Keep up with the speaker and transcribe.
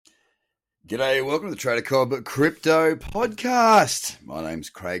G'day, welcome to the Trader Cobb Crypto Podcast. My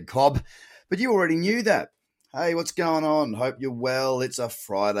name's Craig Cobb, but you already knew that. Hey, what's going on? Hope you're well. It's a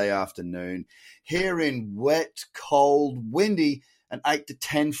Friday afternoon here in wet, cold, windy, and 8 to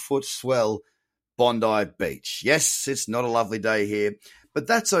 10 foot swell Bondi Beach. Yes, it's not a lovely day here, but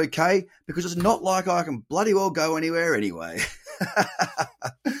that's okay because it's not like I can bloody well go anywhere anyway.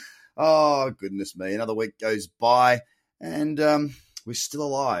 Oh, goodness me. Another week goes by and we're still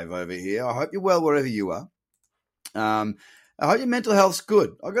alive over here. I hope you're well wherever you are. I hope your mental health's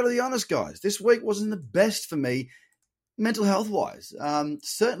good. I've got to be honest, guys. This week wasn't the best for me mental health-wise.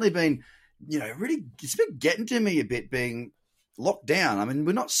 Certainly been, really, it's been getting to me a bit being locked down. I mean,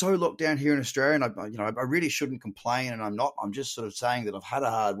 we're not so locked down here in Australia, and I really shouldn't complain, and I'm not. I'm just sort of saying that I've had a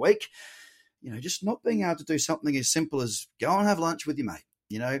hard week. Just not being able to do something as simple as go and have lunch with your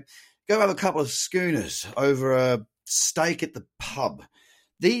mate. Go have a couple of schooners over a steak at the pub.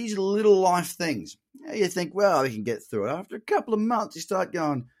 These little life things. You think, well, we can get through it. After a couple of months, you start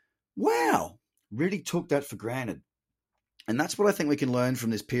going, wow, really took that for granted. And that's what I think we can learn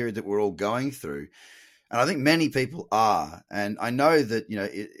from this period that we're all going through. And I think many people are. And I know that,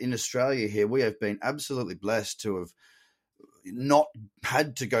 in Australia here, we have been absolutely blessed to have not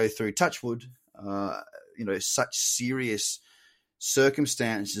had to go through, touch wood, such serious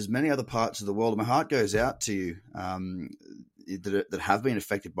circumstances as many other parts of the world. My heart goes out to you that have been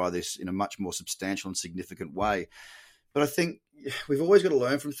affected by this in a much more substantial and significant way. But I think we've always got to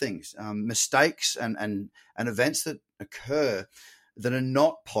learn from things, mistakes and events that occur that are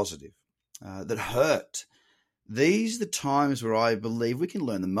not positive, that hurt. These are the times where I believe we can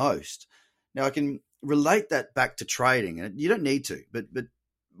learn the most. Now, I can relate that back to trading, and you don't need to, but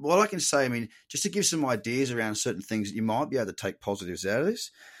what I can say, just to give some ideas around certain things that you might be able to take positives out of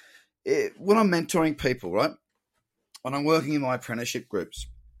this. When I'm mentoring people, right, when I'm working in my apprenticeship groups,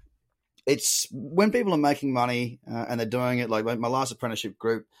 it's when people are making money and they're doing it, like my last apprenticeship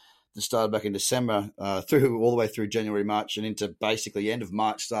group that started back in December through all the way through January, March, and into basically end of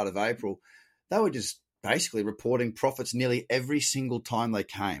March, start of April, they were just basically reporting profits nearly every single time they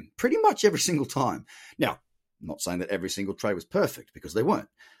came, pretty much every single time. Now, I'm not saying that every single trade was perfect because they weren't,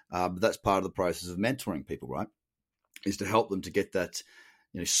 but that's part of the process of mentoring people, right? Is to help them to get that,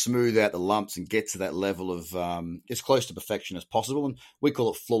 smooth out the lumps and get to that level of as close to perfection as possible. And we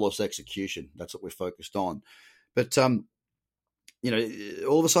call it flawless execution. That's what we're focused on. But, all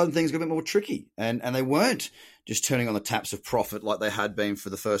of a sudden things got a bit more tricky and they weren't just turning on the taps of profit like they had been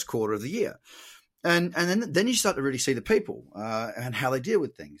for the first quarter of the year. And then you start to really see the people and how they deal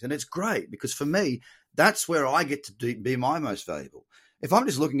with things. And it's great because for me, that's where I get to be my most valuable. If I'm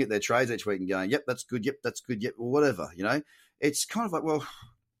just looking at their trades each week and going, yep, that's good, yep, that's good, yep, or whatever, it's kind of like, well,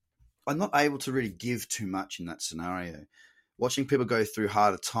 I'm not able to really give too much in that scenario. Watching people go through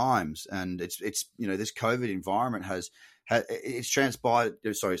harder times, and it's this COVID environment it's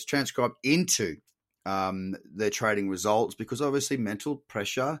transcribed into their trading results because obviously mental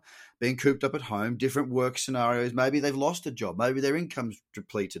pressure, being cooped up at home, different work scenarios, maybe they've lost a job, maybe their income's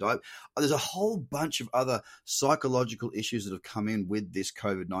depleted. There's a whole bunch of other psychological issues that have come in with this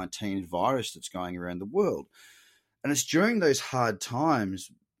COVID-19 virus that's going around the world. And it's during those hard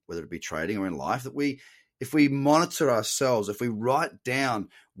times, whether it be trading or in life, that if we monitor ourselves, if we write down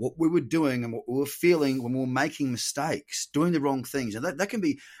what we were doing and what we were feeling when we were making mistakes, doing the wrong things, and that can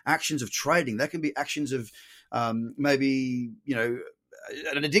be actions of trading, that can be actions of maybe,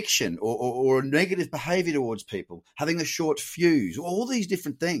 an addiction or a negative behavior towards people, having a short fuse, all these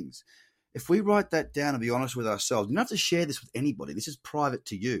different things. If we write that down and be honest with ourselves, you don't have to share this with anybody. This is private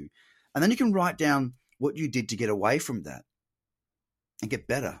to you. And then you can write down what you did to get away from that and get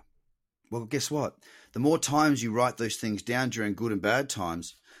better. Well, guess what? The more times you write those things down during good and bad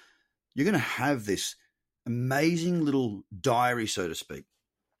times, you're going to have this amazing little diary, so to speak,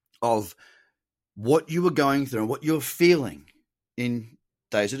 of what you were going through and what you're feeling in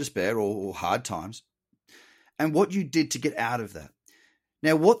days of despair or hard times and what you did to get out of that.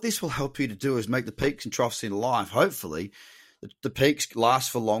 Now, what this will help you to do is make the peaks and troughs in life, hopefully, the peaks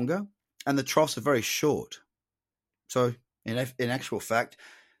last for longer and the troughs are very short. So in actual fact,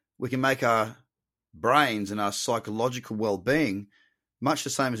 we can make our brains and our psychological well-being much the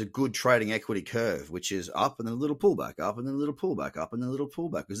same as a good trading equity curve, which is up and then a little pullback, up and then a little pullback, up and then a little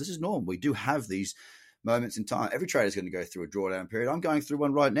pullback, because this is normal. We do have these moments in time. Every trader is going to go through a drawdown period. I'm going through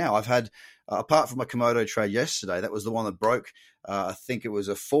one right now. I've had, apart from my Komodo trade yesterday, that was the one that broke. I think it was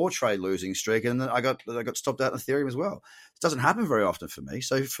a 4-trade losing streak, and then I got stopped out in Ethereum as well. It doesn't happen very often for me.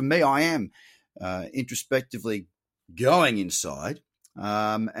 So for me, I am introspectively going inside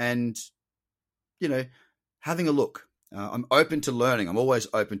and, having a look I'm open to learning. I'm always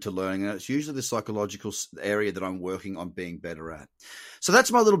open to learning, and it's usually the psychological area that I'm working on being better at. So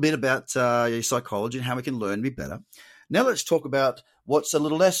that's my little bit about your psychology and how we can learn to be better. Now let's talk about what's a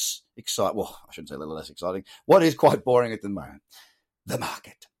little less exciting. Well, I shouldn't say a little less exciting. What is quite boring at the moment? The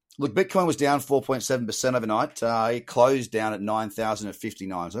market. Look, Bitcoin was down 4.7% overnight. It closed down at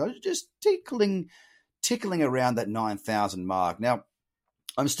 9,059. So just tickling around that 9,000 mark. Now,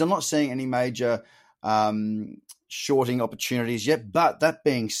 I'm still not seeing any major shorting opportunities yet. But that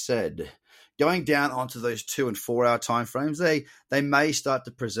being said, going down onto those 2 and 4 hour timeframes, they may start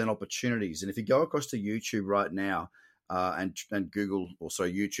to present opportunities. And if you go across to YouTube right now and Google,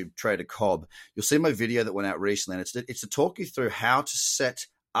 YouTube Trader Cobb, you'll see my video that went out recently. And it's to talk you through how to set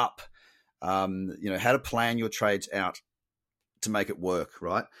up, how to plan your trades out to make it work,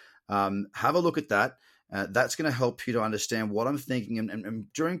 right? Have a look at that. That's going to help you to understand what I'm thinking. And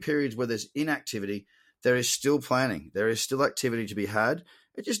during periods where there's inactivity, there is still planning. There is still activity to be had.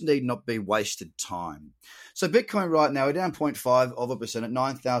 It just need not be wasted time. So Bitcoin right now, we're down 0.5% at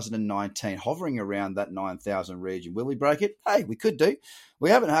 9,019, hovering around that 9,000 region. Will we break it? Hey, we could do. We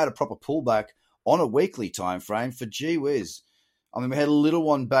haven't had a proper pullback on a weekly time frame for gee whiz. I mean, we had a little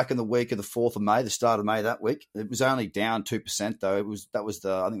one back in the week of the 4th of May, the start of May that week. It was only down 2% though. That was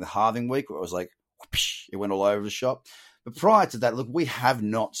the halving week where it was like, whoosh, it went all over the shop. But prior to that, look, we have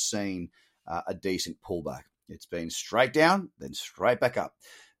not seen a decent pullback. It's been straight down, then straight back up.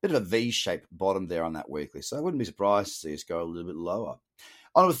 Bit of a V-shaped bottom there on that weekly. So I wouldn't be surprised to see us go a little bit lower.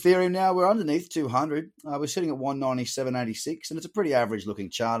 On Ethereum now, we're underneath 200. We're sitting at 197.86, and it's a pretty average looking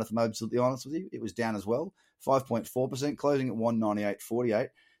chart, if I'm absolutely honest with you. It was down as well, 5.4%, closing at 198.48.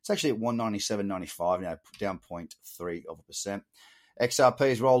 It's actually at 197.95 now, down 0.3%. XRP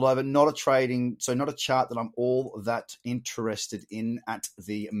has rolled over, not a chart that I'm all that interested in at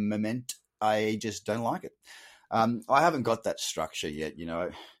the moment. I just don't like it. I haven't got that structure yet,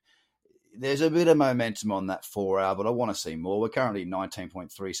 There's a bit of momentum on that 4 hour, but I want to see more. We're currently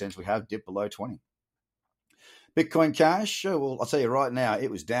 19.3 cents. We have dipped below 20. Bitcoin Cash, well, I'll tell you right now,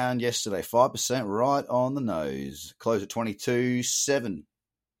 it was down yesterday, 5% right on the nose. Closed at 22.7,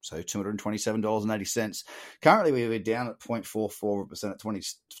 so $227.80. Currently, we're down at 0.44% at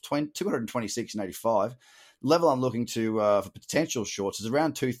 226.85. Level I'm looking to for potential shorts is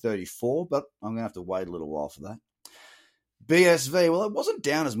around 234, but I'm going to have to wait a little while for that. BSV, well, it wasn't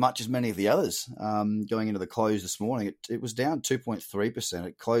down as much as many of the others going into the close this morning. It was down 2.3%.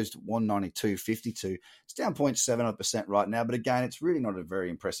 It closed 192.52. It's down 0.7% right now, but again, it's really not a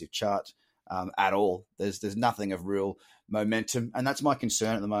very impressive chart at all. There's nothing of real momentum, and that's my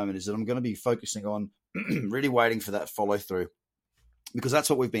concern at the moment, is that I'm going to be focusing on really waiting for that follow through, because that's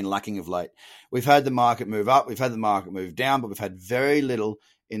what we've been lacking of late. We've had the market move up, we've had the market move down, but we've had very little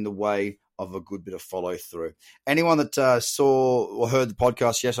in the way of a good bit of follow through. Anyone that saw or heard the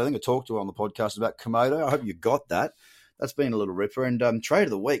podcast, yes, I think I talked to on the podcast about Komodo. I hope you got that. That's been a little ripper. And trade of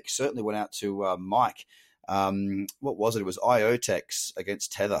the week certainly went out to Mike. What was it? It was IOTEX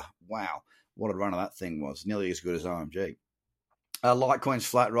against Tether. Wow, what a run of that thing was. Nearly as good as OMG. Litecoin's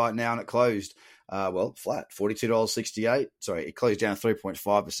flat right now, and it closed, flat, $42.68. Sorry, it closed down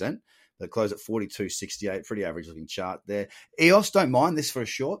 3.5%. But it closed at 42.68, pretty average looking chart there. EOS, don't mind this for a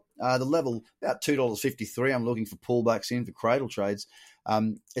short. The level, about $2.53. I'm looking for pullbacks in for cradle trades.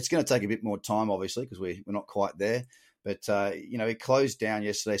 It's going to take a bit more time, obviously, because we're not quite there. But, it closed down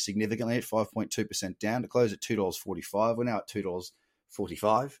yesterday significantly at 5.2% down. It closed at $2.45. We're now at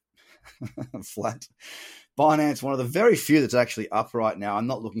 $2.45, flat. Binance, one of the very few that's actually up right now. I'm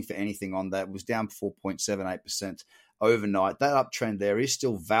not looking for anything on that. It was down 4.78%. Overnight. That uptrend there is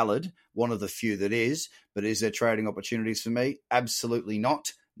still valid, one of the few that is, but is there trading opportunities for me? Absolutely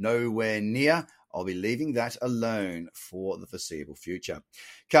not. Nowhere near. I'll be leaving that alone for the foreseeable future.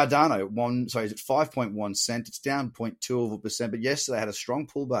 Cardano, it's at 5.1 cent. It's down 0.2%, but yesterday had a strong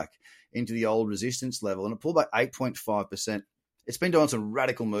pullback into the old resistance level, and it pulled back 8.5%. It's been doing some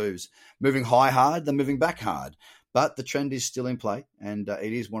radical moves, moving high hard, then moving back hard. But the trend is still in play, and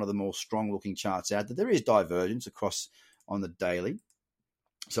it is one of the more strong-looking charts out there. There is divergence across on the daily.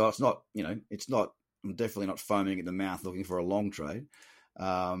 So it's not, I'm definitely not foaming at the mouth looking for a long trade.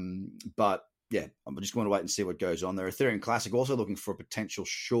 But, yeah, I'm just going to wait and see what goes on there. Ethereum Classic also looking for a potential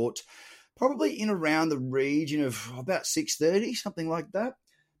short, probably in around the region of about 630, something like that.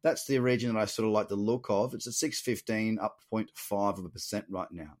 That's the region that I sort of like the look of. It's at 615, up 0.5% right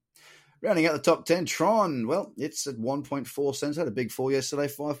now. Rounding out the top 10, Tron, well, it's at 1.4 cents. Had a big fall yesterday,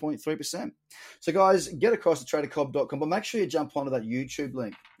 5.3%. So, guys, get across to tradercobb.com, but make sure you jump onto that YouTube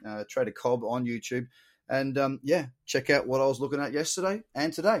link, Trader Cobb on YouTube, and, check out what I was looking at yesterday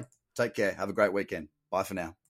and today. Take care. Have a great weekend. Bye for now.